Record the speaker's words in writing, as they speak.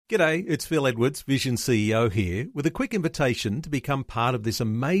G'day, it's Phil Edwards, Vision CEO here, with a quick invitation to become part of this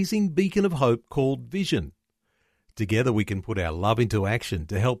amazing beacon of hope called Vision. Together we can put our love into action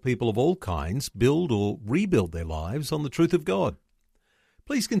to help people of all kinds build or rebuild their lives on the truth of God.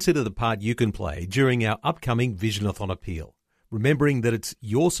 Please consider the part you can play during our upcoming Visionathon appeal, remembering that it's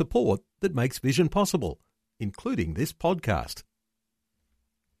your support that makes Vision possible, including this podcast.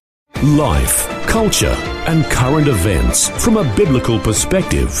 Life, culture, and current events from a biblical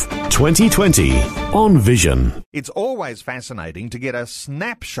perspective. 2020 on Vision. It's always fascinating to get a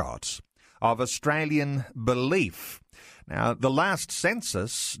snapshot of Australian belief. Now, the last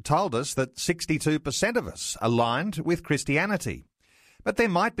census told us that 62% of us aligned with Christianity. But there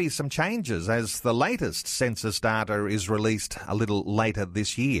might be some changes as the latest census data is released a little later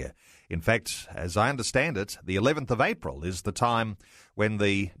this year. In fact, as I understand it, the 11th of April is the time when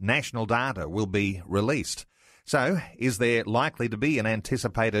the national data will be released. So, is there likely to be an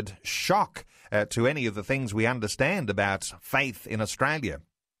anticipated shock to any of the things we understand about faith in Australia?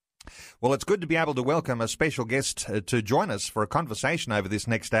 Well, it's good to be able to welcome a special guest to join us for a conversation over this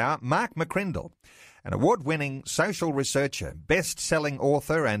next hour, Mark McCrindle, an award-winning social researcher, best-selling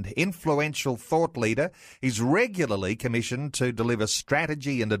author and influential thought leader. He's regularly commissioned to deliver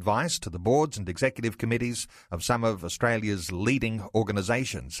strategy and advice to the boards and executive committees of some of Australia's leading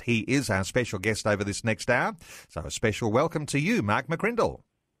organisations. He is our special guest over this next hour. So a special welcome to you, Mark McCrindle.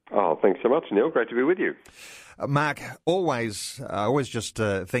 Oh, thanks so much, Neil. Great to be with you. Mark, I always just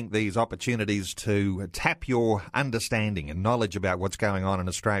think these opportunities to tap your understanding and knowledge about what's going on in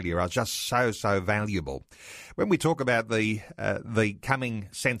Australia are just so valuable. When we talk about the coming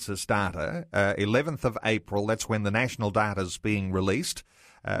census data, 11th of April, that's when the national data is being released.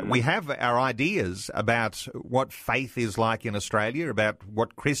 We have our ideas about what faith is like in Australia, about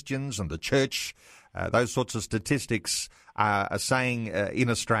what Christians and the church, those sorts of statistics are saying in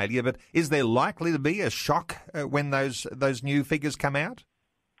Australia. But is there likely to be a shock when those new figures come out?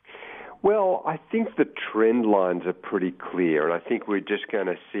 Well, I think the trend lines are pretty clear, and I think we're just going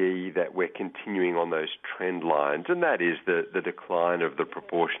to see that we're continuing on those trend lines, and that is the decline of the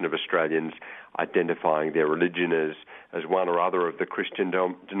proportion of Australians identifying their religion as one or other of the Christian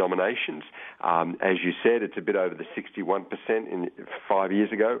denominations. As you said, it's a bit over the 61% 5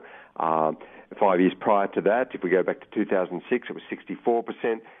 years ago. 5 years prior to that, if we go back to 2006, it was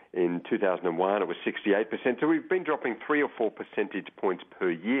 64%. In 2001, it was 68%. So we've been dropping 3 or 4 percentage points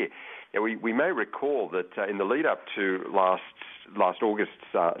per year. Now, we may recall that in the lead-up to last August's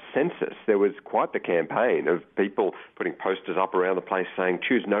census, there was quite the campaign of people putting posters up around the place saying,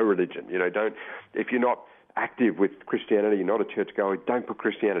 choose no religion. If you're not active with Christianity, you're not a churchgoer, don't put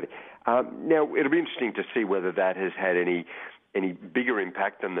Christianity. Now, it'll be interesting to see whether that has had any bigger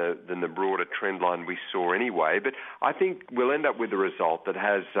impact than the broader trend line we saw anyway. But I think we'll end up with a result that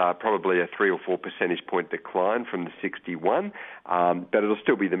has probably a 3 or 4 percentage point decline from the 61, but it'll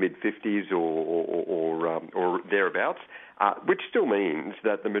still be the mid-50s or thereabouts, which still means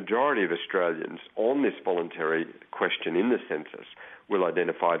that the majority of Australians on this voluntary question in the census will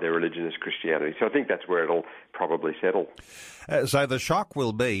identify their religion as Christianity. So I think that's where it'll probably settle. So the shock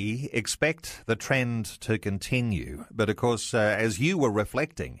will be, expect the trend to continue. But of course, as you were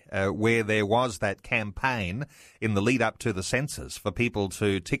reflecting, where there was that campaign in the lead up to the census for people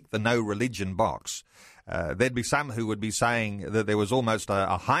to tick the no religion box, there'd be some who would be saying that there was almost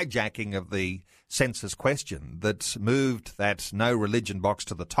a hijacking of the census question that moved that no religion box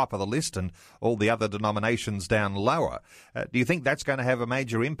to the top of the list and all the other denominations down lower. Do you think that's going to have a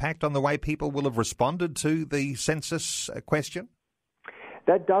major impact on the way people will have responded to the census question?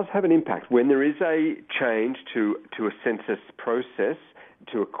 That does have an impact. When there is a change to a census process,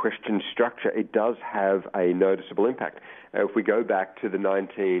 to a question structure, it does have a noticeable impact. If we go back to the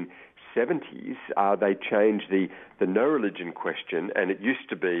 1970s, they changed the no religion question, and it used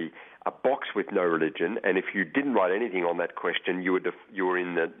to be a box with no religion, and if you didn't write anything on that question, you were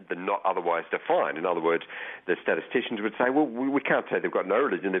in the not otherwise defined. In other words, the statisticians would say, well, we can't say they've got no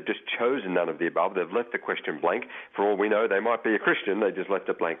religion, they've just chosen none of the above, they've left the question blank. For all we know, they might be a Christian, they just left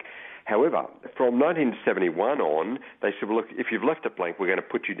it blank. However, from 1971 on, they said, well, look, if you've left it blank, we're going to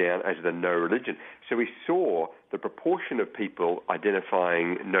put you down as the no religion. So we saw the proportion of people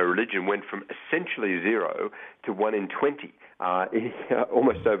identifying no religion went from essentially 0 to 1 in 20,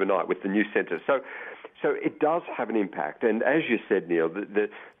 almost overnight with the new census. So it does have an impact. And as you said, Neil, the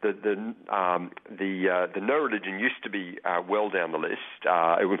no religion used to be well down the list.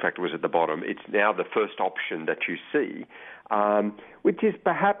 In fact, it was at the bottom. It's now the first option that you see, which is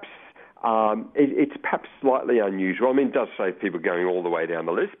perhaps it's perhaps slightly unusual. I mean, it does save people going all the way down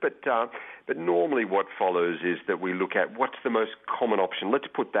the list, but But normally what follows is that we look at what's the most common option. Let's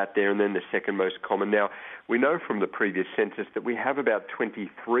put that there, and then the second most common. Now, we know from the previous census that we have about 23%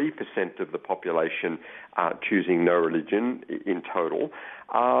 of the population choosing no religion in total.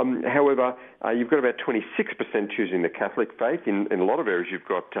 However, you've got about 26% choosing the Catholic faith. In a lot of areas, you've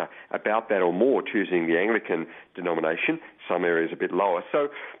got about that or more choosing the Anglican denomination. Some areas a bit lower. So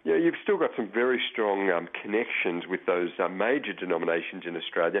you've still got some very strong connections with those major denominations in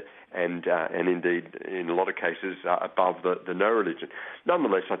Australia, and indeed, in a lot of cases, above the no religion.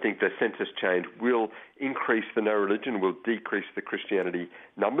 Nonetheless, I think the census change will increase the no religion, will decrease the Christianity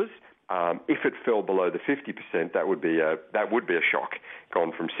numbers. If it fell below the 50%, that would be a shock,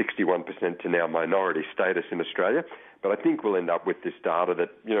 gone from 61% to now minority status in Australia. But I think we'll end up with this data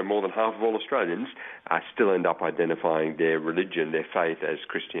that more than half of all Australians still end up identifying their religion, their faith, as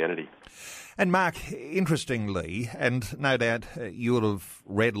Christianity. And Mark, interestingly, and no doubt you will have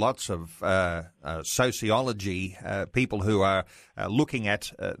read lots of sociology, people who are looking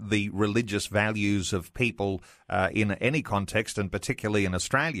at the religious values of people in any context, and particularly in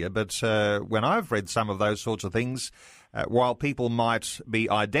Australia. But when I've read some of those sorts of things, while people might be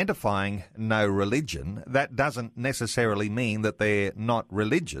identifying no religion, that doesn't necessarily mean that they're not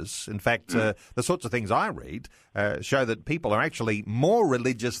religious. In fact, the sorts of things I read show that people are actually more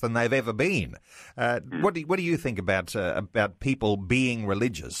religious than they've ever been. What do you think about people being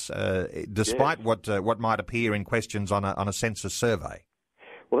religious, despite what might appear in questions on a census survey?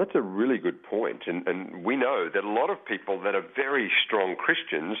 Well, that's a really good point. And we know that a lot of people that are very strong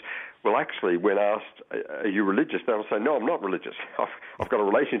Christians will actually, when asked, are you religious, they'll say, no, I'm not religious. I've got a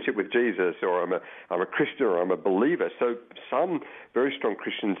relationship with Jesus, or I'm a Christian, or I'm a believer. So some very strong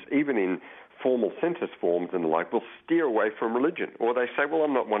Christians, even in formal census forms and the like, will steer away from religion. Or they say, well,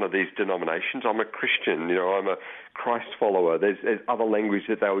 I'm not one of these denominations. I'm a Christian. I'm a Christ follower. There's other language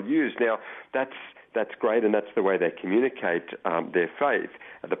that they'll use. Now, that's great, and that's the way they communicate their faith.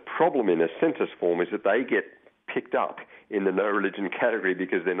 The problem in a census form is that they get picked up in the no religion category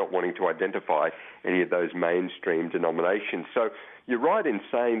because they're not wanting to identify any of those mainstream denominations. So you're right in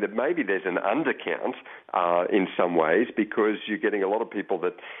saying that maybe there's an undercount in some ways, because you're getting a lot of people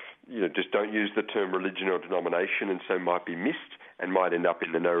that just don't use the term religion or denomination, and so might be missed and might end up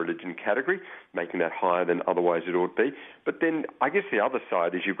in the no religion category, making that higher than otherwise it ought to be. But then I guess the other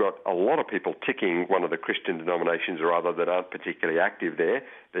side is you've got a lot of people ticking one of the Christian denominations or other that aren't particularly active there.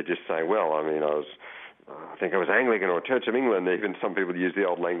 They're just saying, well, I think I was Anglican or Church of England. Even some people use the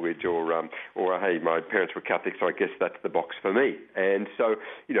old language, or hey, my parents were Catholic, so I guess that's the box for me. And so,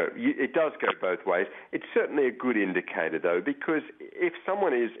 it does go both ways. It's certainly a good indicator, though, because if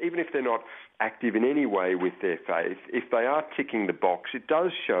someone is, even if they're not active in any way with their faith, if they are ticking the box, it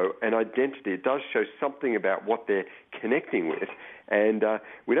does show an identity. It does show something about what they're connecting with. And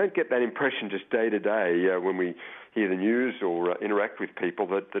we don't get that impression just day to day when we hear the news or interact with people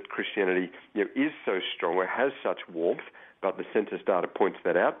that Christianity is so strong or has such warmth, but the census data points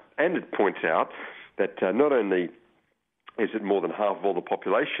that out, and it points out that not only is it more than half of all the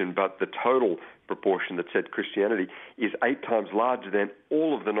population, but the total proportion that said Christianity is 8 times larger than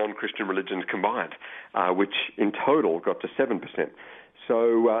all of the non-Christian religions combined, which in total got to 7%.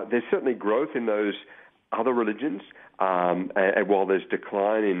 So there's certainly growth in those other religions, and while there's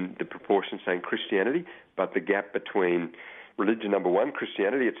decline in the proportion saying Christianity, but the gap between religion number 1,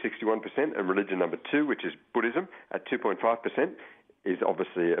 Christianity, at 61%, and religion number 2, which is Buddhism, at 2.5%, is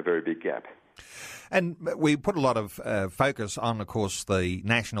obviously a very big gap. And we put a lot of focus on, of course, the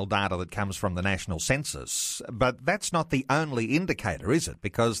national data that comes from the national census, but that's not the only indicator, is it?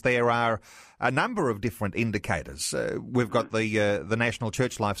 Because there are a number of different indicators. We've got the National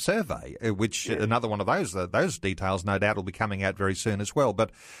Church Life Survey, which another one of those details no doubt will be coming out very soon as well.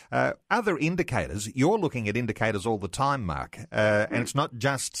 But other indicators, you're looking at indicators all the time, Mark, and it's not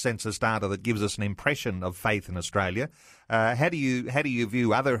just census data that gives us an impression of faith in Australia. How do you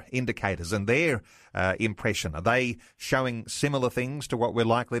view other indicators and their impression? Are they showing similar things to what we're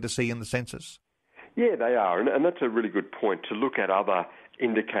likely to see in the census? Yeah, they are, and that's a really good point, to look at other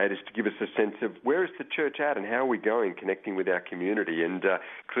indicators to give us a sense of where is the church at and how are we going connecting with our community. And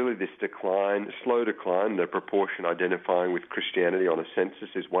clearly this slow decline, the proportion identifying with Christianity on a census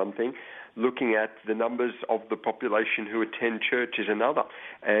is one thing. Looking at the numbers of the population who attend church is another.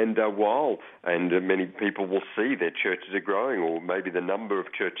 And many people will see their churches are growing, or maybe the number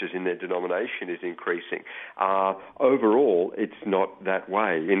of churches in their denomination is increasing. Overall, it's not that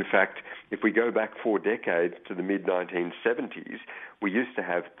way. In fact, if we go back 4 decades to the mid-1970s, we used to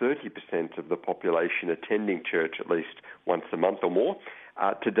have 30% of the population attending church at least once a month or more.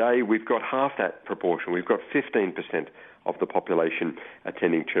 Today, we've got half that proportion. We've got 15% of the population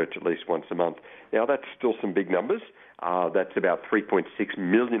attending church at least once a month. Now, that's still some big numbers. That's about 3.6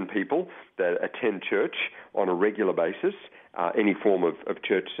 million people that attend church on a regular basis, any form of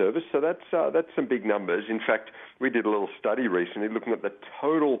church service. So that's some big numbers. In fact, we did a little study recently looking at the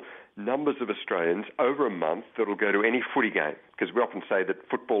total numbers of Australians over a month that will go to any footy game, because we often say that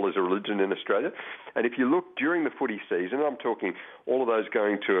football is a religion in Australia. And if you look during the footy season, I'm talking all of those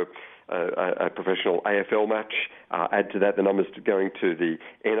going to a professional AFL match, add to that the numbers going to the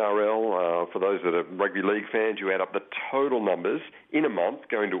NRL, for those that are rugby league fans, you add up the total numbers in a month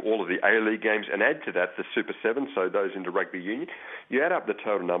going to all of the A-League games, and add to that the Super 7, so those into rugby union. You add up the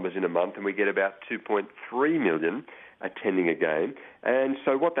total numbers in a month and we get about 2.3 million attending a game. And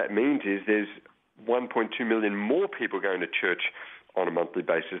so what that means is there's 1.2 million more people going to church on a monthly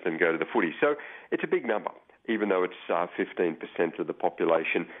basis than go to the footy. So it's a big number, even though it's 15% of the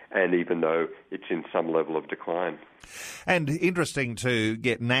population and even though it's in some level of decline. And interesting to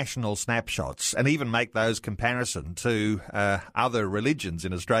get national snapshots and even make those comparison to other religions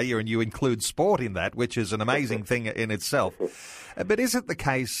in Australia, and you include sport in that, which is an amazing thing in itself. But is it the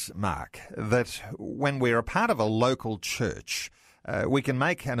case, Mark, that when we're a part of a local church, we can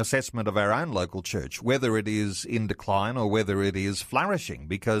make an assessment of our own local church, whether it is in decline or whether it is flourishing?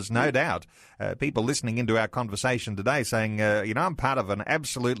 Because no doubt people listening into our conversation today saying, I'm part of an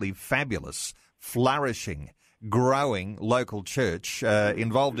absolutely fabulous, flourishing, growing local church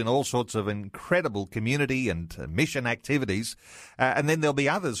involved in all sorts of incredible community and mission activities. And then there'll be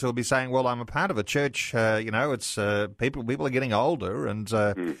others who'll be saying, well, I'm a part of a church, it's people are getting older and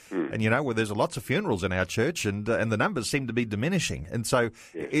where there's lots of funerals in our church and the numbers seem to be diminishing. And so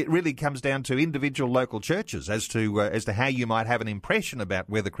it really comes down to individual local churches as to how you might have an impression about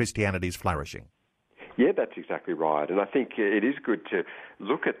whether Christianity is flourishing. Yeah, that's exactly right. And I think it is good to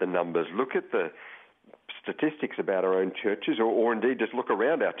look at the numbers, look at the statistics about our own churches, or indeed just look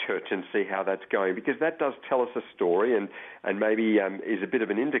around our church and see how that's going, because that does tell us a story and maybe is a bit of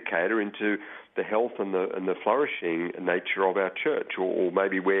an indicator into the health and the flourishing nature of our church, or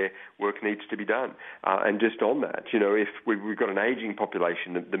maybe where work needs to be done. And just on that, if we've got an aging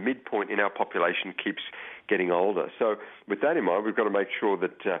population, the midpoint in our population keeps getting older. So with that in mind, we've got to make sure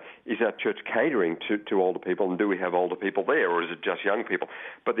that is our church catering to older people, and do we have older people there, or is it just young people?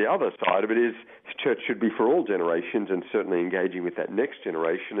 But the other side of it is church should be for all generations and certainly engaging with that next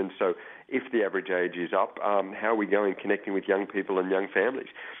generation. And so if the average age is up, how are we going connecting with young people and young families?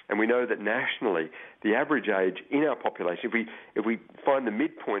 And we know that nationally, the average age in our population, if we find the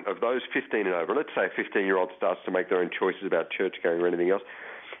midpoint of those 15 and over, let's say a 15-year-old starts to make their own choices about church going or anything else,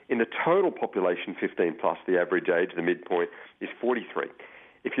 in the total population 15 plus, the average age, the midpoint, is 43.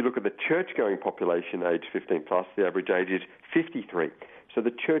 If you look at the church-going population age 15 plus, the average age is 53. So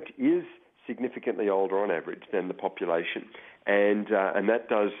the church is significantly older on average than the population. And that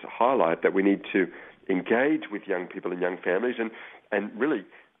does highlight that we need to engage with young people and young families and really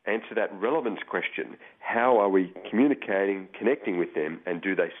answer that relevance question. How are we communicating, connecting with them, and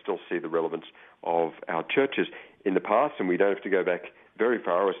do they still see the relevance of our churches? In the past, and we don't have to go back very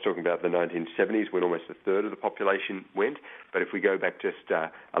far, I was talking about the 1970s when almost a third of the population went, but if we go back just a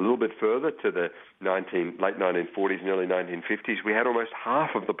little bit further to the late 1940s and early 1950s, we had almost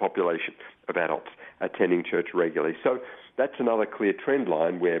half of the population of adults attending church regularly. So that's another clear trend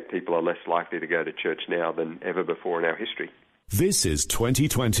line where people are less likely to go to church now than ever before in our history. This is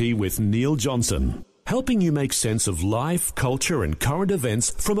 2020 with Neil Johnson, helping you make sense of life, culture and current events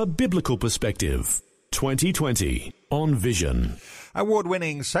from a biblical perspective. 2020 on Vision.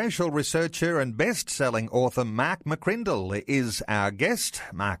 Award-winning social researcher and best-selling author Mark McCrindle is our guest.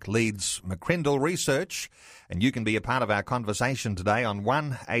 Mark leads McCrindle Research, and you can be a part of our conversation today on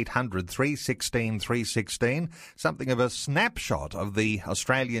 1-800-316-316, something of a snapshot of the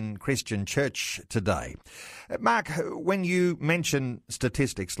Australian Christian Church today. Mark, when you mention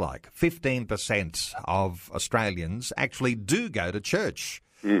statistics like 15% of Australians actually do go to church,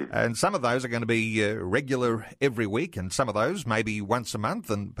 and some of those are going to be regular every week, and some of those maybe once a month,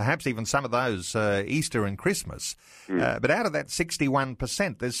 and perhaps even some of those Easter and Christmas. But out of that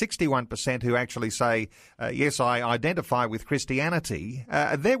 61%, there's 61% who actually say, yes, I identify with Christianity.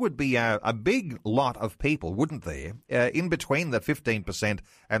 There would be a big lot of people, wouldn't there, in between the 15%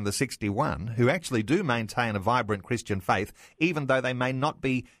 and the 61 who actually do maintain a vibrant Christian faith, even though they may not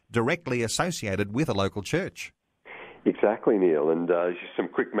be directly associated with a local church. Exactly, Neil. And some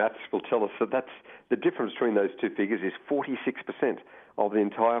quick maths will tell us that that's the difference between those two figures is 46% of the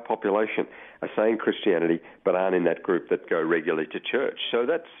entire population are saying Christianity but aren't in that group that go regularly to church. So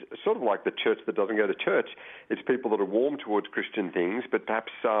that's sort of like the church that doesn't go to church. It's people that are warm towards Christian things, but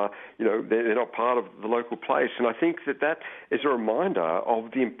perhaps they're not part of the local place. And I think that is a reminder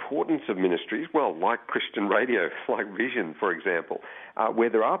of the importance of ministries, well, like Christian radio, like Vision, for example, where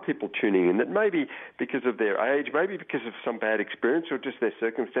there are people tuning in that maybe because of their age, maybe because of some bad experience or just their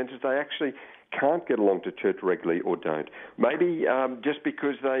circumstances, they actually can't get along to church regularly or don't. Maybe just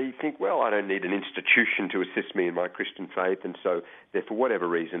because they think, well, I don't need an institution to assist me in my Christian faith, and so they're, for whatever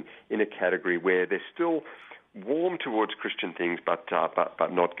reason, in a category where they're still warm towards Christian things, but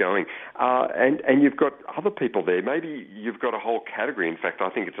not going. And you've got other people there. Maybe you've got a whole category. In fact, I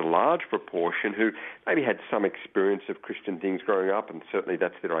think it's a large proportion who maybe had some experience of Christian things growing up, and certainly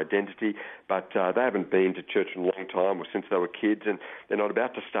that's their identity, but they haven't been to church in a long time or since they were kids, and they're not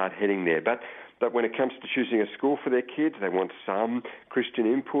about to start heading there. But when it comes to choosing a school for their kids, they want some Christian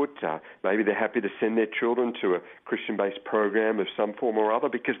input. Maybe they're happy to send their children to a Christian-based program of some form or other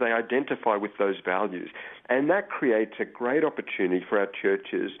because they identify with those values. And that creates a great opportunity for our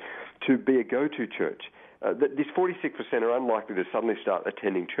churches to be a go-to church. This 46% are unlikely to suddenly start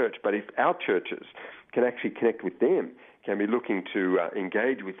attending church, but if our churches can actually connect with them, can be looking to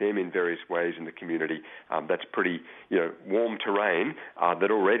engage with them in various ways in the community, that's pretty warm terrain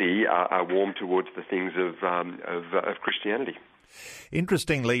that already are warm towards the things of Christianity.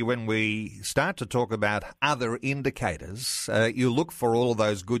 Interestingly, when we start to talk about other indicators, you look for all of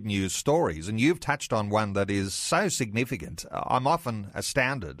those good news stories, and you've touched on one that is so significant. I'm often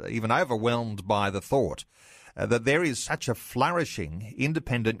astounded, even overwhelmed by the thought that there is such a flourishing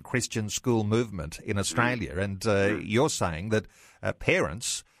independent Christian school movement in Australia. And you're saying that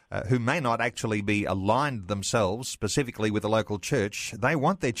parents who may not actually be aligned themselves specifically with the local church, they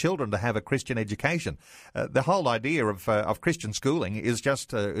want their children to have a Christian education. The whole idea of Christian schooling is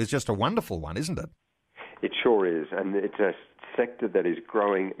just a wonderful one, isn't it? It sure is, and it's a sector that is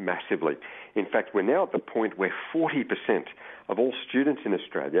growing massively. In fact, we're now at the point where 40% of all students in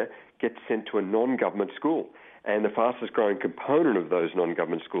Australia get sent to a non-government school. And the fastest growing component of those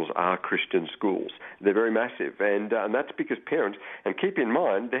non-government schools are Christian schools. They're very massive, and that's because parents, and keep in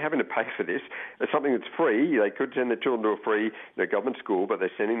mind, they're having to pay for this. It's something that's free. They could send their children to a free government school, but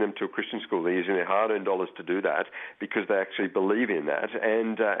they're sending them to a Christian school. They're using their hard-earned dollars to do that because they actually believe in that,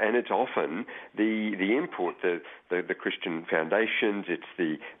 and it's often the input, the Christian foundations, it's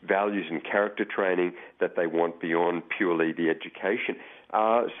the values and character training that they want beyond purely the education.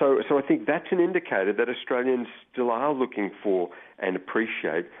 So I think that's an indicator that Australians still are looking for and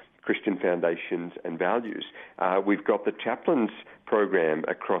appreciate Christian foundations and values. We've got the chaplains program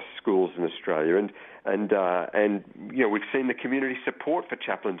across schools in Australia, and we've seen the community support for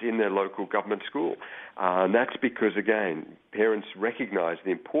chaplains in their local government school. And that's because, again, parents recognise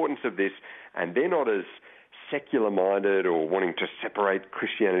the importance of this, and they're not as secular-minded or wanting to separate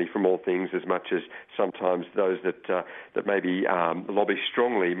Christianity from all things as much as sometimes those that maybe lobby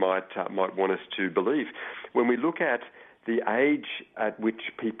strongly might want us to believe. When we look at the age at which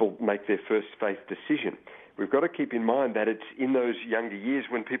people make their first faith decision, we've got to keep in mind that it's in those younger years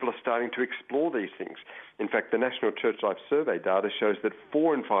when people are starting to explore these things. In fact, the National Church Life Survey data shows that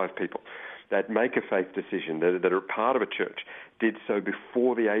 4 in 5 people that make a faith decision, that are part of a church, did so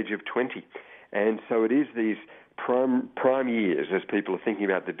before the age of 20. And so it is these prime years as people are thinking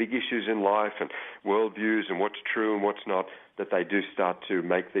about the big issues in life and worldviews and what's true and what's not, that they do start to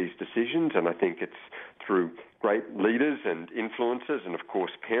make these decisions. And I think it's through great leaders and influencers, and of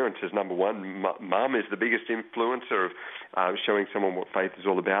course parents as number one. Mum is the biggest influencer of showing someone what faith is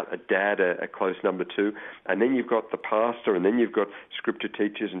all about, a dad a close number 2, and then you've got the pastor, and then you've got scripture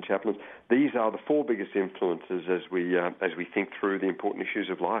teachers and chaplains. These are the 4 biggest influences as we think through the important issues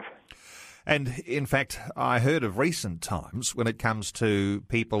of life. And in fact, I heard of recent times when it comes to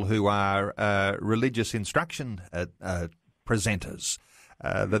people who are religious instruction presenters,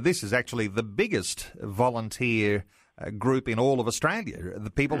 that this is actually the biggest volunteer group in all of Australia,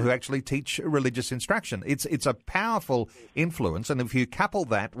 the people who actually teach religious instruction. It's a powerful influence, and if you couple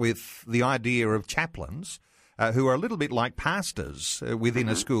that with the idea of chaplains, who are a little bit like pastors within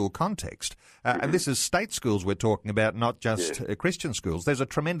a school context. And this is state schools we're talking about, not just Christian schools. There's a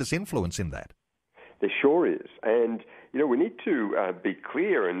tremendous influence in that. There sure is. And, we need to be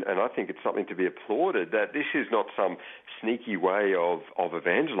clear, and I think it's something to be applauded, that this is not some sneaky way of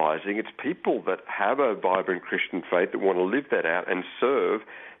evangelizing. It's people that have a vibrant Christian faith that want to live that out and serve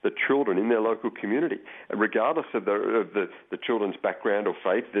the children in their local community. And regardless of the children's background or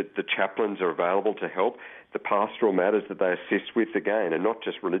faith, the chaplains are available to help. The pastoral matters that they assist with, again, and not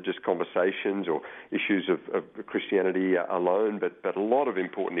just religious conversations or issues of Christianity alone, but a lot of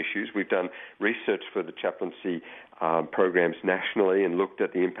important issues. We've done research for the chaplaincy programs nationally and looked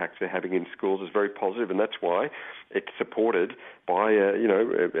at the impacts they're having in schools. It's very positive, and that's why it's supported by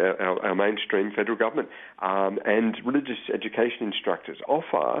our mainstream federal government. And religious education instructors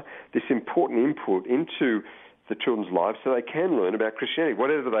offer this important input into the children's lives so they can learn about Christianity.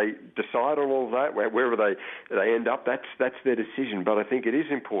 Whatever they decide on all of that, wherever they end up, that's their decision. But I think it is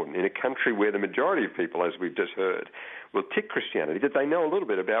important in a country where the majority of people, as we've just heard, will tick Christianity, that they know a little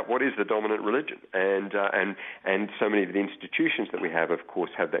bit about what is the dominant religion. And so many of the institutions that we have, of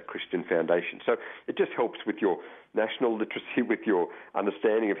course, have that Christian foundation. So it just helps with your national literacy, with your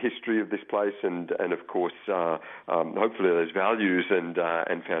understanding of history of this place, and of course, hopefully those values and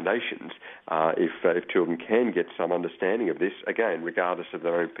foundations, if children can get some understanding of this, again, regardless of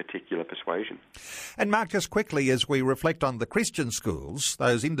their own particular persuasion. And Mark, just quickly, as we reflect on the Christian schools,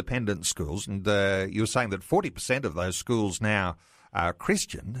 those independent schools, and you were saying that 40% of those schools now are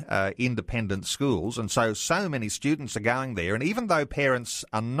Christian independent schools, and so many students are going there. And even though parents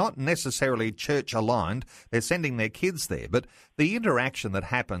are not necessarily church aligned, they're sending their kids there. But the interaction that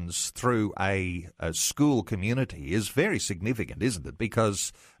happens through a school community is very significant, isn't it?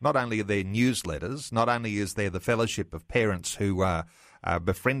 Because not only are there newsletters, not only is there the fellowship of parents who are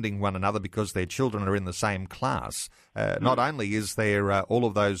befriending one another because their children are in the same class. Not only is there all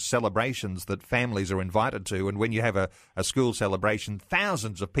of those celebrations that families are invited to, and when you have a school celebration,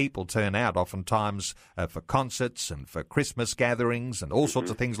 thousands of people turn out oftentimes for concerts and for Christmas gatherings and all sorts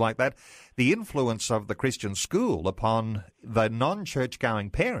of things like that. The influence of the Christian school upon the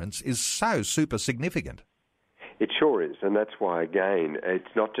non-church-going parents is so super significant. It sure is, and that's why, again,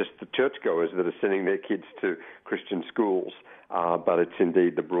 it's not just the churchgoers that are sending their kids to Christian schools, but it's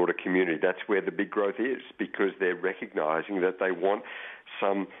indeed the broader community. That's where the big growth is, because they're recognising that they want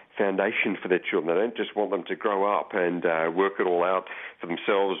some foundation for their children. They don't just want them to grow up and work it all out for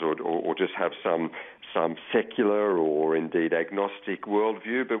themselves or just have some secular or indeed agnostic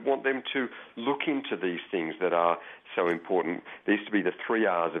worldview, but want them to look into these things that are so important. There used to be the 3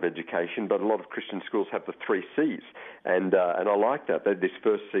 R's of education, but a lot of Christian schools have the 3 C's. And I like that. This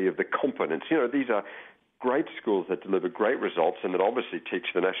first C of the competence. These are great schools that deliver great results and that obviously teach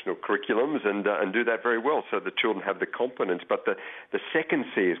the national curriculums and do that very well, so the children have the competence. But the second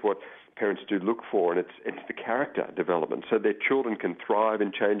C is what parents do look for, and it's the character development, so their children can thrive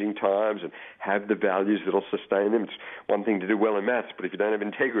in changing times and have the values that will sustain them. It's one thing to do well in maths, but if you don't have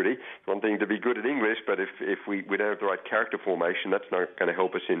integrity, it's one thing to be good at English, but if we don't have the right character formation, that's not going to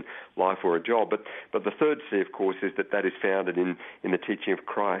help us in life or a job. But the third C, of course, is that is founded in the teaching of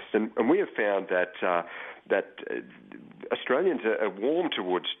Christ, and we have found that Australians are warm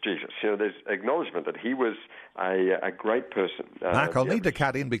towards Jesus. There's acknowledgement that he was a great person. Mark, I'll need to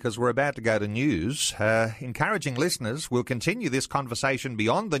cut in because we're about to go to news. Encouraging listeners, we'll continue this conversation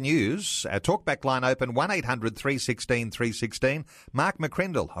beyond the news. Our talkback line open, 1800 316 316. Mark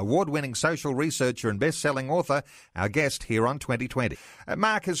McCrindle, award-winning social researcher and best-selling author, our guest here on 2020.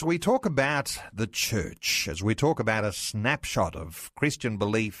 Mark, as we talk about the church, as we talk about a snapshot of Christian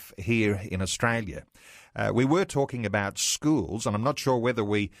belief here in Australia, we were talking about schools, and I'm not sure whether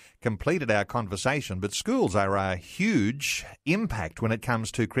we completed our conversation, but schools are a huge impact when it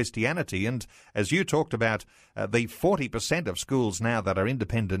comes to Christianity. And as you talked about, the 40% of schools now that are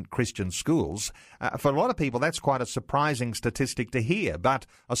independent Christian schools, for a lot of people, that's quite a surprising statistic to hear. But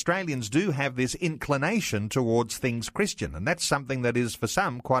Australians do have this inclination towards things Christian, and that's something that is, for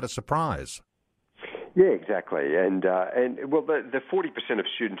some, quite a surprise. Yeah, exactly. And well, the 40% of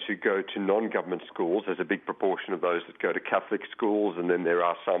students who go to non-government schools, there's a big proportion of those that go to Catholic schools, and then there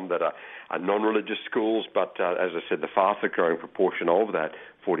are some that are non-religious schools. But as I said, the fastest growing proportion of that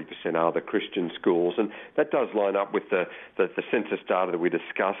 40% are the Christian schools, and that does line up with the census data that we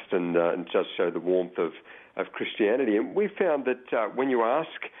discussed, and does show the warmth of Christianity. And we found that when you ask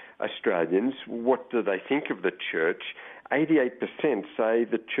Australians what do they think of the church, 88% say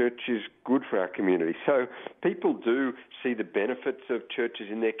the church is good for our community. So people do see the benefits of churches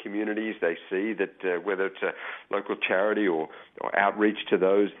in their communities. They see that whether it's a local charity or outreach to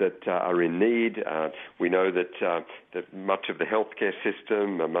those that are in need. We know that much of the healthcare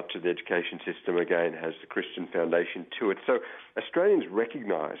system, much of the education system, again, has the Christian foundation to it. So Australians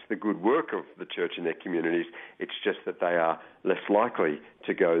recognise the good work of the church in their communities. It's just that they are less likely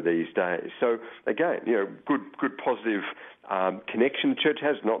to go these days. So again, good positive connection the church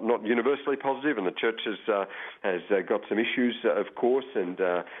has, not universally positive, and the church has got some issues, of course, and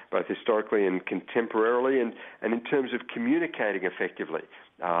both historically and contemporarily, and in terms of communicating effectively.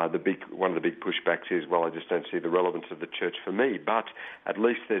 One of the big pushbacks is, well, I just don't see the relevance of the church for me. But at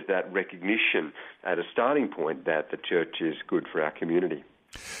least there's that recognition at a starting point that the church is good for our community.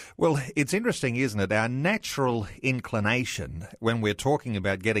 Well, it's interesting, isn't it? Our natural inclination when we're talking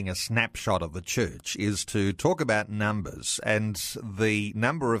about getting a snapshot of the church is to talk about numbers and the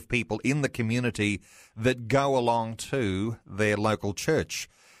number of people in the community that go along to their local church.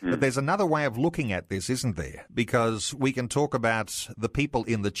 But there's another way of looking at this, isn't there? Because we can talk about the people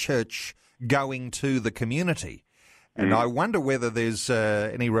in the church going to the community. And I wonder whether there's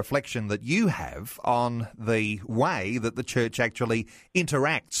any reflection that you have on the way that the church actually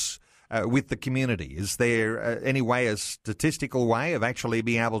interacts with the community. Is there any way, a statistical way of actually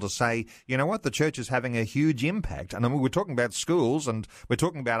being able to say, you know what, the church is having a huge impact? And I mean, we're talking about schools and we're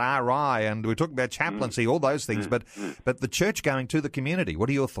talking about RI and we're talking about chaplaincy, all those things, but the church going to the community. What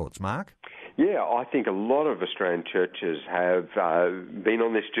are your thoughts, Mark? Yeah, I think a lot of Australian churches have been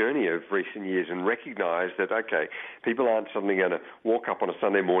on this journey of recent years and recognised that, okay, people aren't suddenly going to walk up on a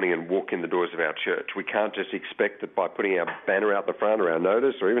Sunday morning and walk in the doors of our church. We can't just expect that by putting our banner out the front or our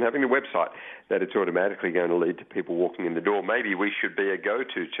notice or even having the website that it's automatically going to lead to people walking in the door. Maybe we should be a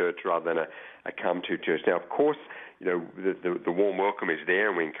go-to church rather than a come-to church. Now, of course, you know, the warm welcome is there,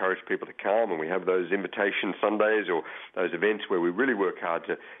 and we encourage people to come, and we have those invitation Sundays or those events where we really work hard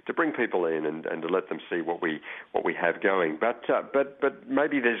to bring people in and to let them see what we have going. But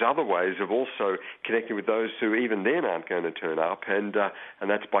maybe there's other ways of also connecting with those who even then aren't going to turn up, and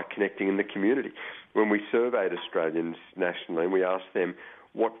that's by connecting in the community. When we surveyed Australians nationally, and we asked them,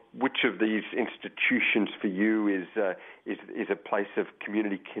 which of these institutions for you is a place of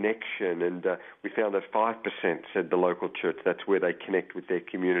community connection? And we found that 5% said the local church. That's where they connect with their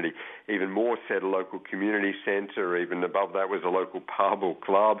community. Even more said a local community centre. Even above that was a local pub or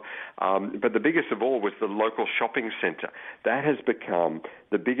club. But the biggest of all was the local shopping centre. That has become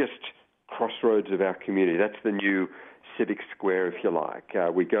the biggest crossroads of our community. That's the new civic square, if you like.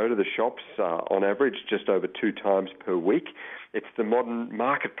 We go to the shops on average just over 2 times per week. It's the modern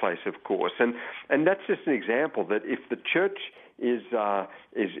marketplace, of course, and that's just an example that if the church is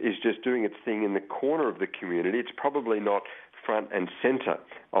just doing its thing in the corner of the community, it's probably not front and centre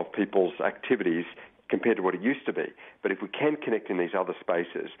of people's activities compared to what it used to be. But if we can connect in these other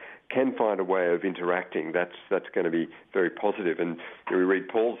spaces, can find a way of interacting, that's going to be very positive. And we read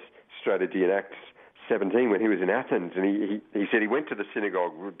Paul's strategy in Acts 17 when he was in Athens, and he said he went to the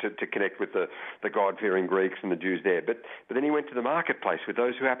synagogue to connect with the God-fearing Greeks and the Jews there, but then he went to the marketplace with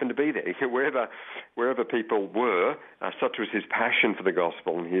those who happened to be there. Wherever people were, such was his passion for the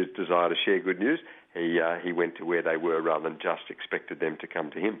gospel and his desire to share good news, he went to where they were rather than just expected them to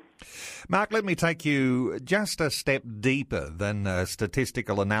come to him. Mark, let me take you just a step deeper than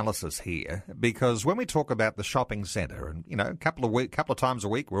statistical analysis here, because when we talk about the shopping centre, and you know, a couple of times a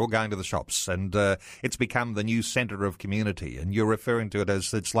week, we're all going to the shops, and it's become the new centre of community, and you're referring to it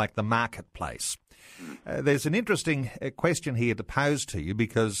as it's like the marketplace. There's an interesting question here to pose to you,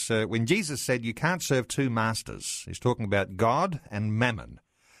 because when Jesus said you can't serve 2 masters, he's talking about God and mammon.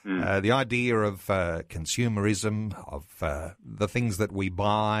 The idea of consumerism, of the things that we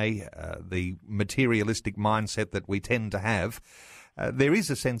buy, the materialistic mindset that we tend to have. There is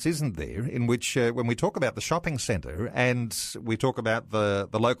a sense, isn't there, in which when we talk about the shopping centre and we talk about the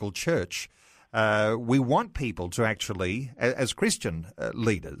local church, we want people to actually, as Christian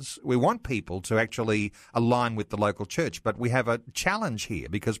leaders, we want people to actually align with the local church. But we have a challenge here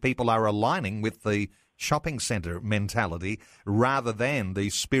because people are aligning with the shopping centre mentality rather than the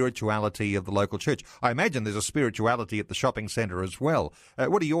spirituality of the local church. I imagine there's a spirituality at the shopping centre as well.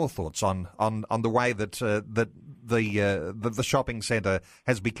 What are your thoughts on the way that the shopping centre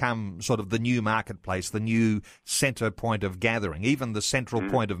has become sort of the new marketplace, the new centre point of gathering, even the central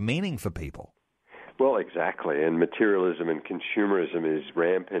point of meaning for people? Well, exactly, and materialism and consumerism is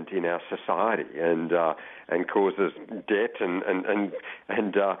rampant in our society, and causes debt, and of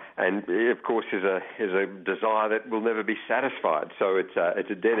course is a desire that will never be satisfied. So it's a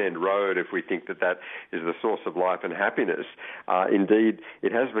dead end road if we think that is the source of life and happiness. Indeed,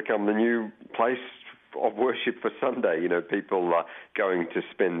 it has become the new place of worship for Sunday. You know, people going to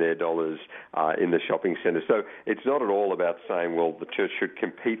spend their dollars in the shopping centre. So it's not at all about saying, well, the church should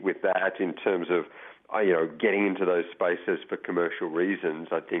compete with that in terms of getting into those spaces for commercial reasons.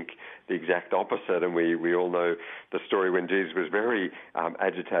 I think the exact opposite, and we all know the story when Jesus was very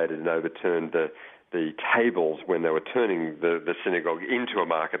agitated and overturned the tables when they were turning the synagogue into a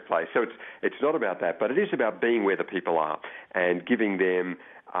marketplace. So it's not about that, but it is about being where the people are and giving them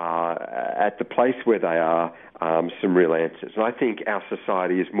at the place where they are some real answers. And I think our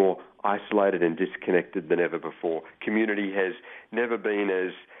society is more isolated and disconnected than ever before. Community has never been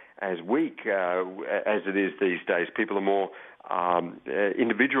as weak as it is these days. People are more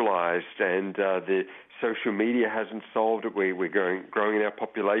individualized, and the social media hasn't solved it. We're growing in our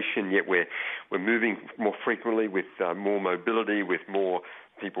population, yet we're moving more frequently with more mobility, with more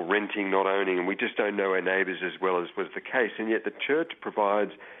people renting, not owning, and we just don't know our neighbours as well as was the case. And yet the church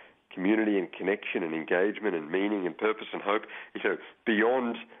provides community and connection and engagement and meaning and purpose and hope,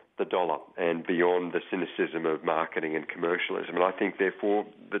 beyond the dollar and beyond the cynicism of marketing and commercialism. And I think, therefore,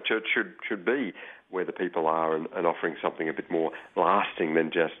 the church should be where the people are and offering something a bit more lasting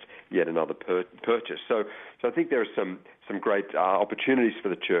than just yet another purchase. So I think there are some great opportunities for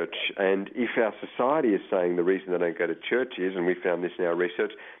the church. And if our society is saying the reason they don't go to church is, and we found this in our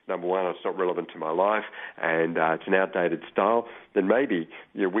research, number one, it's not relevant to my life and it's an outdated style, then maybe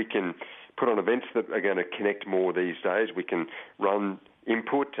we can put on events that are going to connect more these days. We can run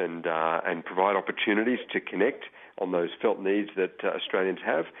input and provide opportunities to connect on those felt needs that Australians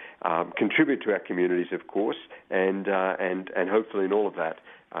have, contribute to our communities, of course, and hopefully in all of that,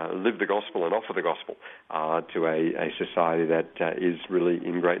 live the gospel and offer the gospel to a society that is really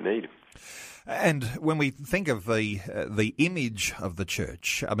in great need. And when we think of the image of the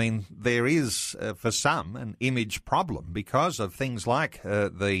church, I mean, there is, for some, an image problem because of things like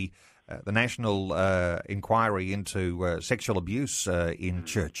the national inquiry into sexual abuse in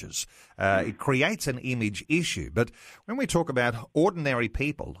churches. It creates an image issue. But when we talk about ordinary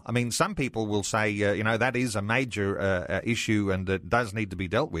people, I mean, some people will say, that is a major issue and it does need to be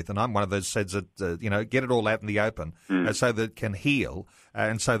dealt with. And I'm one of those that says that, get it all out in the open so that it can heal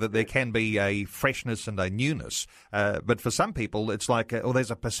and so that there can be a freshness and a newness. But for some people, it's like,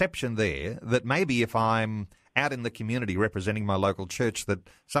 there's a perception there that maybe if I'm out in the community representing my local church that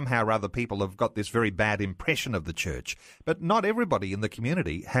somehow or other people have got this very bad impression of the church. But not everybody in the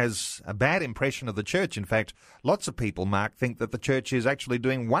community has a bad impression of the church. In fact, lots of people, Mark, think that the church is actually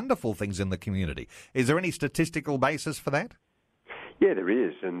doing wonderful things in the community. Is there any statistical basis for that? Yeah, there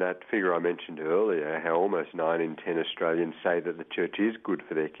is, and that figure I mentioned earlier, how almost 9 in 10 Australians say that the church is good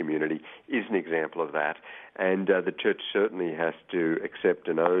for their community, is an example of that. And the church certainly has to accept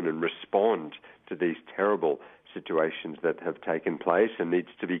and own and respond to these terrible situations that have taken place, and needs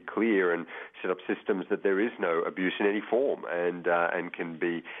to be clear and set up systems that there is no abuse in any form, and can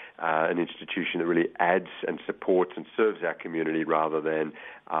be an institution that really adds and supports and serves our community rather than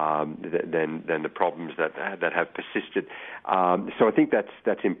the problems that have persisted. So I think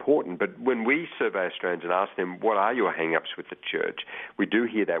that's important. But when we survey Australians and ask them, what are your hang-ups with the church, we do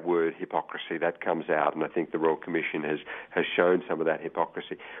hear that word hypocrisy. That comes out, and I think the Royal Commission has shown some of that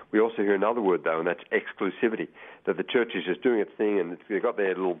hypocrisy. We also hear another word, though, and that's exclusivity, that the church is just doing its thing and they've got their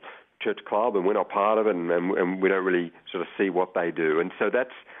little church club and we're not part of it, and we don't really sort of see what they do. And so that's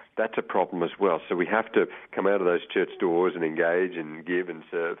a problem as well. So we have to come out of those church doors and engage and give and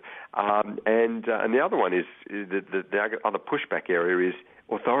serve. And the other one is the other pushback area is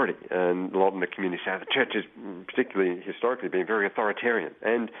authority. And a lot in the community say the church has particularly historically been very authoritarian.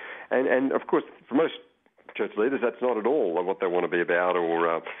 And of course, for most church leaders, that's not at all what they want to be about,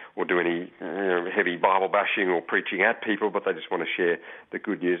 or do any heavy Bible bashing or preaching at people, but they just want to share the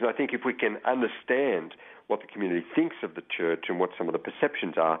good news. And I think if we can understand what the community thinks of the church and what some of the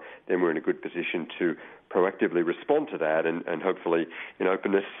perceptions are, then we're in a good position to proactively respond to that and hopefully in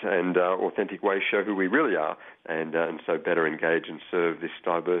openness and authentic ways show who we really are and so better engage and serve this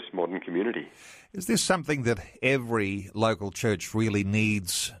diverse modern community. Is this something that every local church really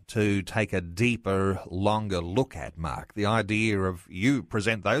needs to take a deeper, longer look at, Mark? The idea of you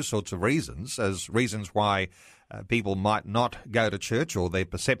present those sorts of reasons as reasons why people might not go to church, or their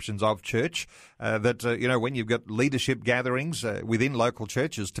perceptions of church, when you've got leadership gatherings within local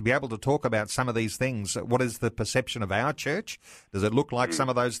churches, to be able to talk about some of these things. What is the perception of our church? Does it look like some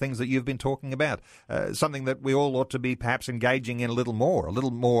of those things that you've been talking about? Something that we all ought to be perhaps engaging in a little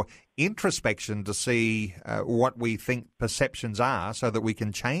more introspection to see what we think perceptions are, so that we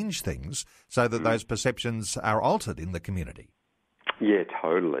can change things so that those perceptions are altered in the community. Yeah,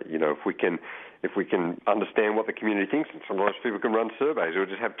 totally. If we can if we can understand what the community thinks, and sometimes people can run surveys or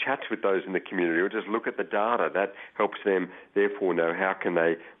just have chats with those in the community or just look at the data, that helps them therefore know how can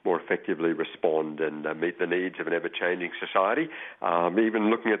they more effectively respond and meet the needs of an ever-changing society. Even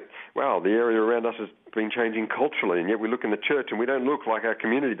looking at, the area around us has been changing culturally, and yet we look in the church and we don't look like our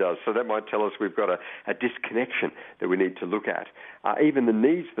community does. So that might tell us we've got a disconnection that we need to look at. Even the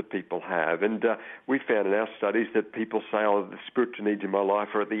needs that people have. And we found in our studies that people say, the spiritual needs in my life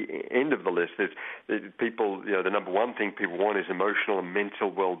are at the end of the list. There's people, the number one thing people want is emotional and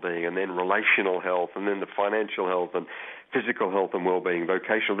mental well-being, and then relational health, and then the financial health, and physical health and well-being,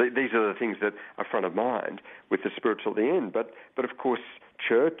 vocational. These are the things that are front of mind with the spiritual at the end. But of course,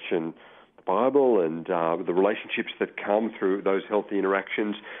 church and the Bible and the relationships that come through those healthy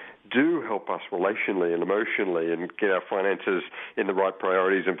interactions do help us relationally and emotionally and get our finances in the right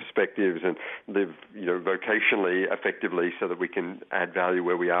priorities and perspectives and live, vocationally effectively so that we can add value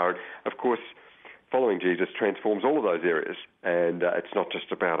where we are. And of course, following Jesus transforms all of those areas, and it's not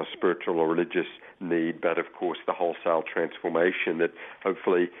just about a spiritual or religious need, but of course the wholesale transformation that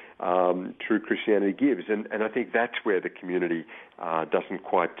hopefully true Christianity gives. And I think that's where the community doesn't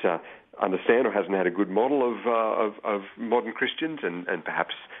quite understand or hasn't had a good model of modern Christians and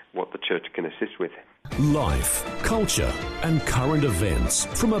perhaps what the church can assist with. Life, culture and current events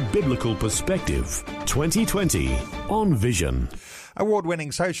from a biblical perspective. 2020 on Vision.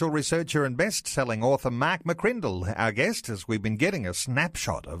 Award-winning social researcher and best-selling author Mark McCrindle, our guest, as we've been getting a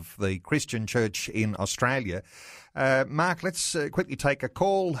snapshot of the Christian church in Australia. Mark, let's quickly take a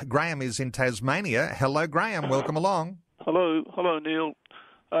call. Graham is in Tasmania. Hello, Graham. Welcome along. Hello, Neil.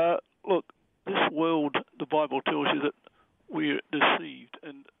 Look, this world, the Bible tells you that we're deceived,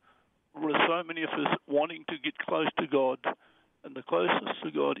 and there are so many of us wanting to get close to God, and the closest to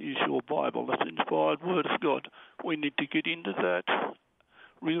God is your Bible, that inspired Word of God. We need to get into that,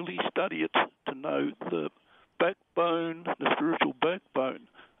 really study it to know the backbone, the spiritual backbone.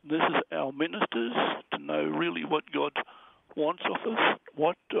 This is our ministers, to know really what God wants of us,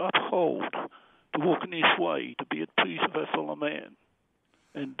 what to uphold, to walk in His way, to be at peace with our fellow man.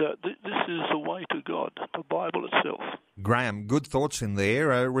 And this is the way to God, the Bible itself. Graham, good thoughts in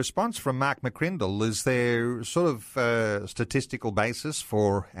there. A response from Mark McCrindle. Is there sort of statistical basis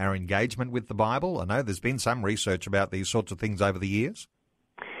for our engagement with the Bible? I know there's been some research about these sorts of things over the years.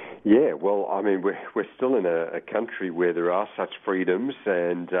 Yeah, well, I mean, we're still in a country where there are such freedoms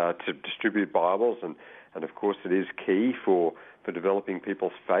and to distribute Bibles, and of course it is key for developing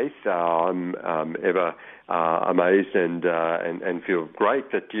people's faith. I'm ever amazed and feel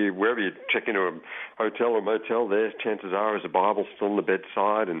great that wherever you check into a hotel or motel, there chances are there's a Bible still on the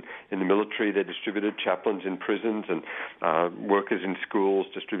bedside, and in the military they're distributed, chaplains in prisons and workers in schools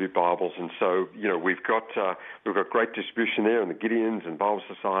distribute Bibles, and so we've got great distribution there, and the Gideons and Bible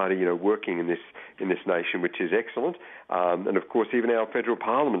Society working in this nation, which is excellent. And of course even our federal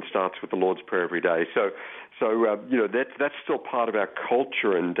parliament starts with the Lord's Prayer every day. So that's still part of our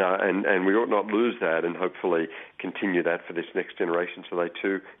culture, and we ought not lose that, and hopefully continue that for this next generation, so they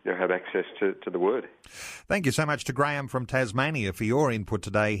too have access to the Word. Thank you so much to Graham from Tasmania for your input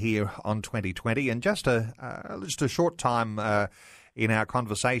today here on 2020, and just a short time in our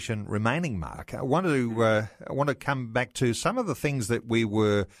conversation remaining, Mark. I want to come back to some of the things that we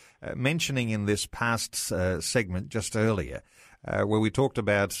were mentioning in this past segment just earlier. Where we talked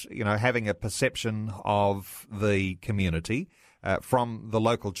about, having a perception of the community from the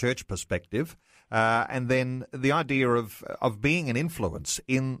local church perspective, and then the idea of being an influence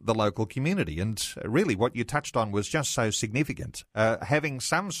in the local community. And really what you touched on was just so significant, having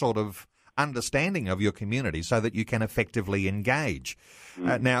some sort of understanding of your community so that you can effectively engage.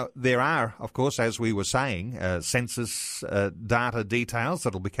 Now, there are, of course, as we were saying, census data details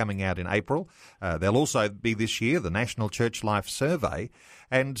that will be coming out in April. There'll also be this year the National Church Life Survey.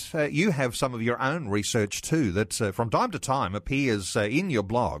 And you have some of your own research too that from time to time appears in your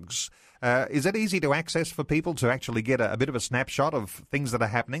blogs. Is it easy to access for people to actually get a bit of a snapshot of things that are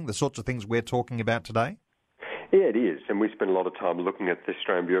happening, the sorts of things we're talking about today? Yeah, it is, and we spend a lot of time looking at the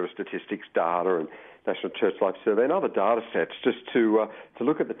Australian Bureau of Statistics data and National Church Life Survey and other data sets just to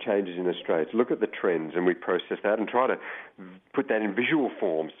look at the changes in Australia, to look at the trends, and we process that and try to put that in visual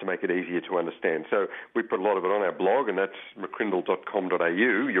forms to make it easier to understand. So we put a lot of it on our blog, and that's mccrindle.com.au.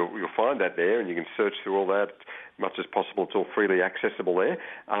 You'll find that there, and you can search through all that as much as possible. It's all freely accessible there.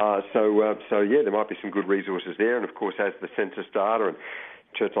 So there might be some good resources there, and of course as the census data and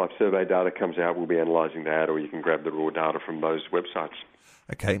Church Life Survey data comes out, we'll be analysing that, or you can grab the raw data from those websites.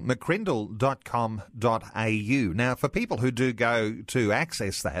 Okay, mccrindle.com.au. Now, for people who do go to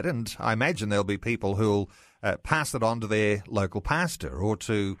access that, and I imagine there'll be people who'll pass it on to their local pastor or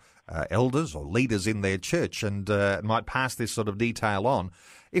to elders or leaders in their church, and might pass this sort of detail on.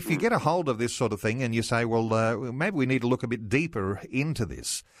 If you get a hold of this sort of thing and you say, well, maybe we need to look a bit deeper into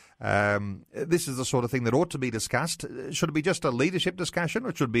this, this is the sort of thing that ought to be discussed. Should it be just a leadership discussion,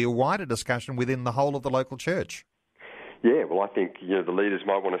 or should it be a wider discussion within the whole of the local church? Yeah, well, I think the leaders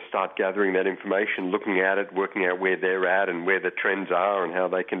might want to start gathering that information, looking at it, working out where they're at and where the trends are and how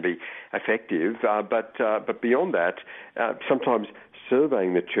they can be effective. But beyond that, sometimes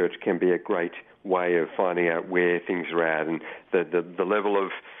surveying the church can be a great way of finding out where things are at and the level of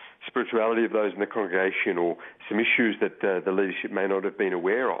spirituality of those in the congregation, or some issues that the leadership may not have been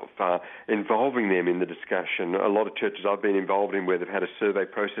aware of, involving them in the discussion. A lot of churches I've been involved in where they've had a survey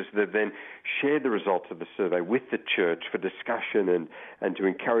process, they've then shared the results of the survey with the church for discussion and to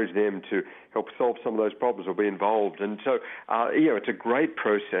encourage them to help solve some of those problems or be involved. And so, it's a great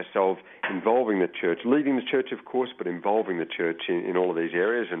process of involving the church, leading the church, of course, but involving the church in all of these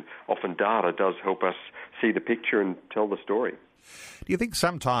areas. And often data does help us see the picture and tell the story. Do you think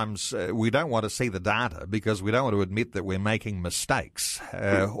sometimes we don't want to see the data because we don't want to admit that we're making mistakes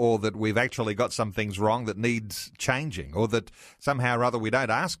or that we've actually got some things wrong that needs changing, or that somehow or other we don't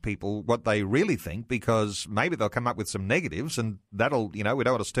ask people what they really think because maybe they'll come up with some negatives and that'll, we don't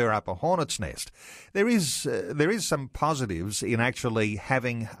want to stir up a hornet's nest. There is some positives in actually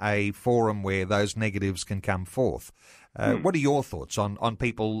having a forum where those negatives can come forth. What are your thoughts on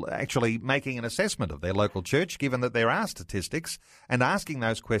people actually making an assessment of their local church, given that there are statistics, and asking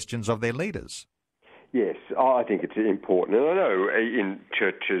those questions of their leaders? Yes, I think it's important. And I know in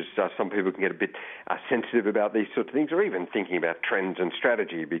churches some people can get a bit sensitive about these sorts of things, or even thinking about trends and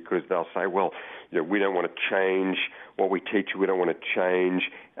strategy, because they'll say, well, we don't want to change what we teach, we don't want to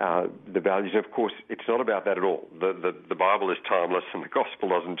change the values. And of course, it's not about that at all. The Bible is timeless and the gospel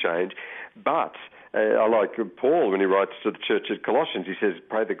doesn't change. But I like Paul when he writes to the church at Colossians. He says,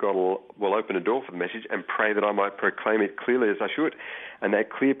 pray that God will open a door for the message and pray that I might proclaim it clearly as I should. And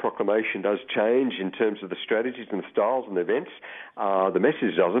that clear proclamation does change in terms of the strategies and the styles and the events. The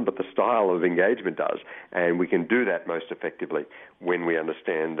message doesn't, but the style of engagement does. And we can do that most effectively when we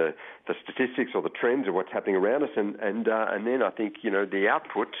understand the statistics or the trends of what's happening around us. And then I think, the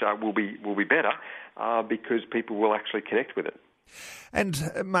output will be better because people will actually connect with it.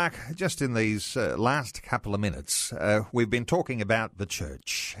 And Mark, just in these last couple of minutes, we've been talking about the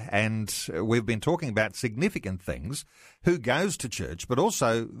church, and we've been talking about significant things, who goes to church, but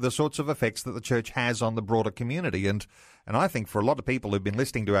also the sorts of effects that the church has on the broader community. And I think for a lot of people who've been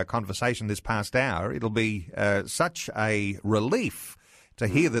listening to our conversation this past hour, it'll be such a relief to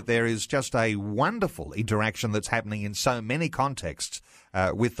hear that there is just a wonderful interaction that's happening in so many contexts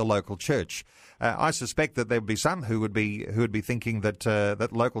with the local church. I suspect that there would be some who would be thinking that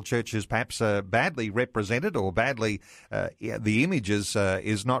that local church is perhaps badly represented, or badly the image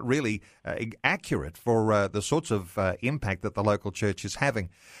is not really accurate for the sorts of impact that the local church is having.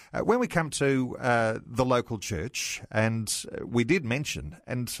 When we come to the local church, and we did mention,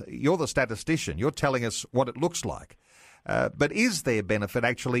 and you're the statistician, you're telling us what it looks like. But is there benefit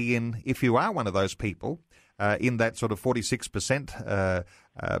actually in, if you are one of those people, in that sort of 46%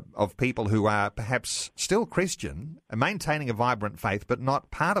 of people who are perhaps still Christian, maintaining a vibrant faith but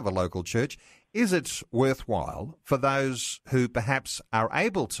not part of a local church, is it worthwhile for those who perhaps are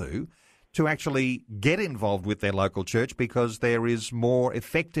able to actually get involved with their local church, because there is more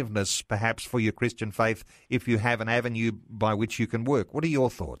effectiveness perhaps for your Christian faith if you have an avenue by which you can work? What are your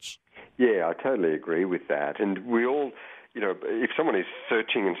thoughts? Yeah, I totally agree with that. And we all, if someone is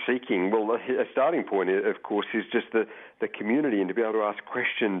searching and seeking, well, a starting point, of course, is just the community, and to be able to ask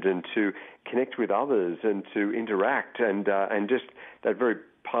questions and to connect with others and to interact, and just that very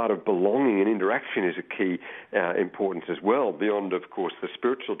part of belonging and interaction is a key importance as well, beyond, of course, the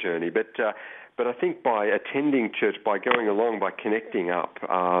spiritual journey. But I think by attending church, by going along, by connecting up,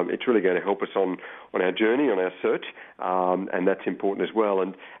 it's really going to help us on our journey, on our search, and that's important as well.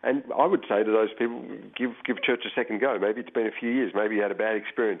 And I would say to those people, give church a second go. Maybe it's been a few years. Maybe you had a bad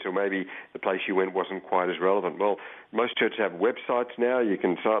experience, or maybe the place you went wasn't quite as relevant. Well, most churches have websites now. You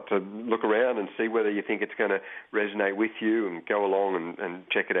can start to look around and see whether you think it's going to resonate with you, and go along and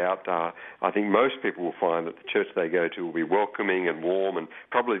check it out. I think most people will find that the church they go to will be welcoming and warm, and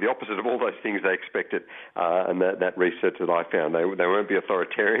probably the opposite of all those things they expected. And that research that I found, they won't be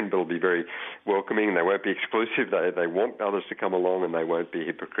authoritarian, but they'll be very welcoming, and they won't be exclusive. They want others to come along, and they won't be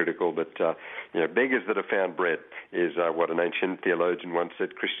hypocritical. But beggars that have found bread is what an ancient theologian once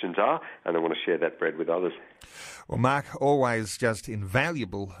said Christians are, and they want to share that bread with others. Well, Mark, always just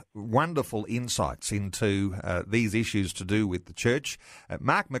invaluable, wonderful insights into these issues to do with the church.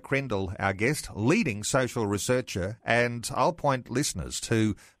 Mark McCrindle, our guest, leading social researcher, and I'll point listeners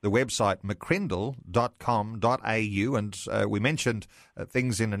to the website mccrindle.com.au, and we mentioned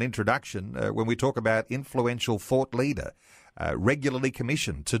things in an introduction when we talk about influential thought leader. Regularly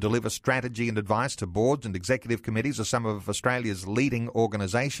commissioned to deliver strategy and advice to boards and executive committees of some of Australia's leading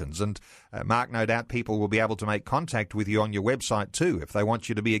organisations. And Mark, no doubt people will be able to make contact with you on your website too if they want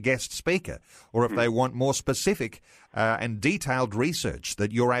you to be a guest speaker, or if they want more specific and detailed research,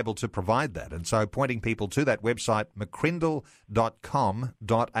 that you're able to provide that. And so pointing people to that website,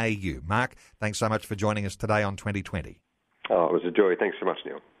 mccrindle.com.au. Mark, thanks so much for joining us today on 2020. Oh, it was a joy. Thanks so much,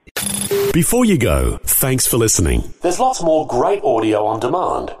 Neil. Before you go, thanks for listening. There's lots more great audio on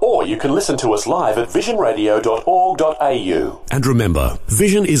demand, or you can listen to us live at visionradio.org.au. And remember,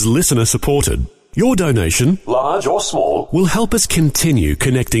 Vision is listener supported. Your donation, large or small, will help us continue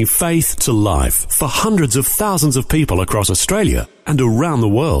connecting faith to life for hundreds of thousands of people across Australia and around the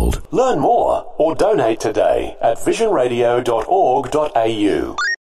world. Learn more or donate today at visionradio.org.au.